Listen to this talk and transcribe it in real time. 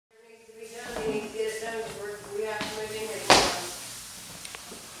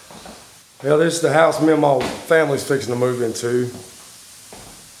Well, this is the house me and my family's fixing to move into.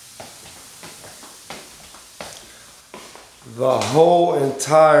 The whole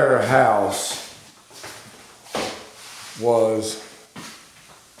entire house was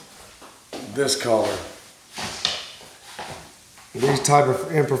this color. These type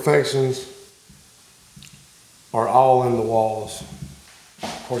of imperfections are all in the walls.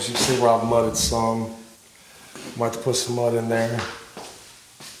 Of course, you can see where I've mudded some. Might have to put some mud in there.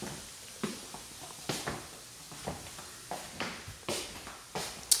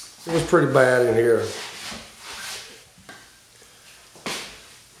 It was pretty bad in here.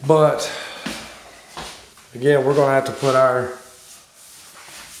 But again, we're gonna have to put our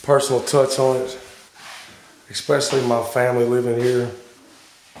personal touch on it, especially my family living here.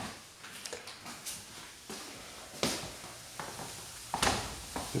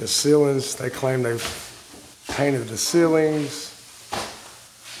 The ceilings, they claim they've painted the ceilings.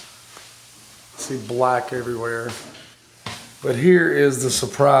 See black everywhere. But here is the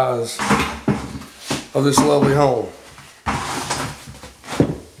surprise of this lovely home.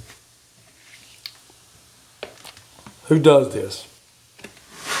 Who does this?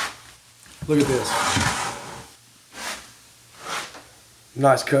 Look at this.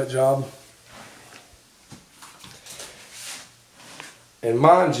 Nice cut job. And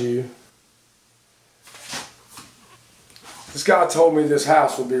mind you, this guy told me this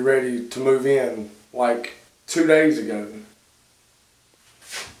house would be ready to move in like 2 days ago.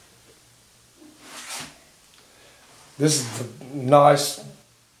 This is the nice,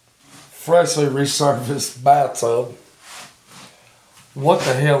 freshly resurfaced bathtub. What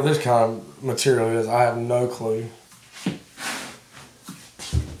the hell this kind of material is, I have no clue.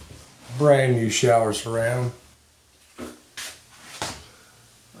 Brand new shower surround.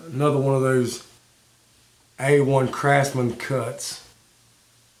 Another one of those A1 Craftsman cuts.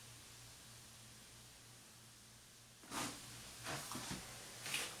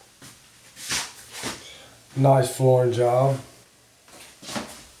 Nice flooring job.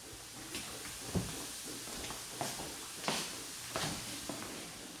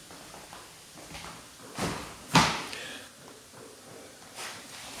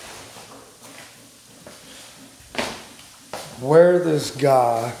 Where this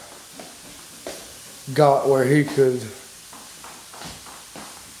guy got where he could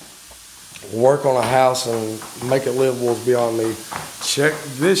work on a house and make it livable is beyond me. Check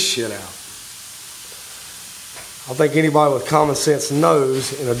this shit out. I think anybody with common sense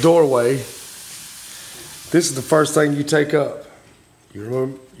knows in a doorway, this is the first thing you take up.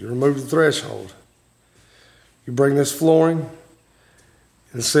 You remove the threshold. You bring this flooring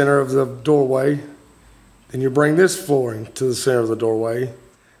in the center of the doorway. Then you bring this flooring to the center of the doorway.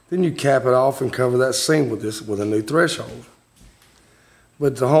 Then you cap it off and cover that seam with a new threshold.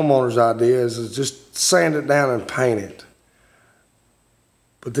 But the homeowner's idea is just sand it down and paint it.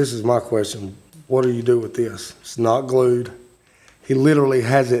 But this is my question. What do you do with this? It's not glued. He literally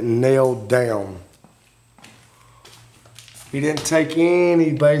has it nailed down. He didn't take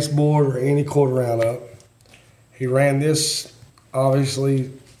any baseboard or any quarter round up. He ran this,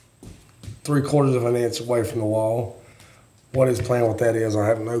 obviously, 3/4 of an inch away from the wall. What his plan with that is, I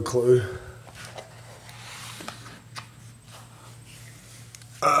have no clue.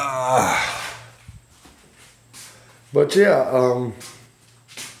 But yeah,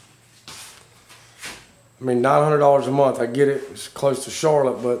 I mean, $900 a month, I get it, it's close to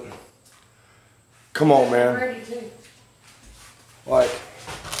Charlotte, but come on, man. Like,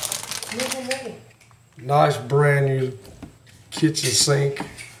 nice brand new kitchen sink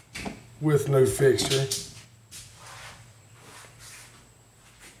with new fixture.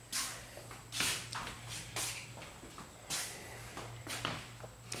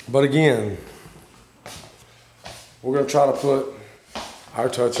 But again, we're gonna try to put our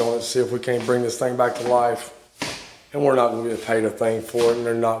touch on it, see if we can't bring this thing back to life. And we're not gonna get paid a thing for it, and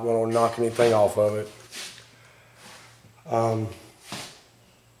they're not gonna knock anything off of it.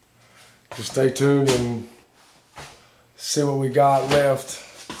 Just stay tuned and see what we got left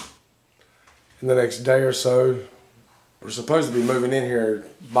in the next day or so. We're supposed to be moving in here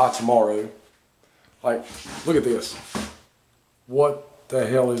by tomorrow. Like, look at this. What the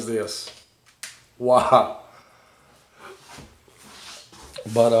hell is this? Wow.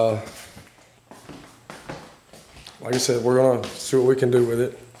 But like I said, we're gonna see what we can do with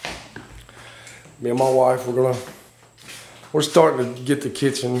it. Me and my wife, we're starting to get the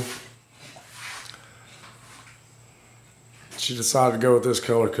kitchen. She decided to go with this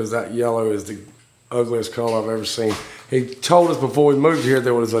color because that yellow is the ugliest color I've ever seen. He told us before we moved here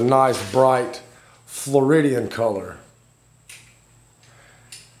there was a nice bright Floridian color.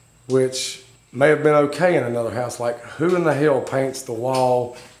 which may have been okay in another house. Like, who in the hell paints the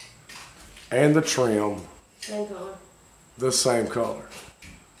wall and the trim Same color. the same color?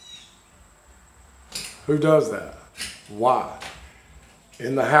 Who does that? Why?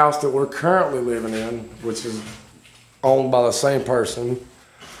 In the house that we're currently living in, which is owned by the same person,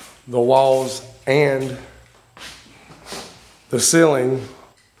 the walls and the ceiling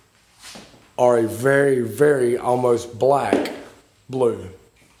are a very, very almost black blue.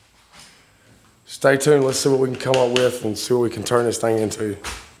 Stay tuned. Let's see what we can come up with and see what we can turn this thing into.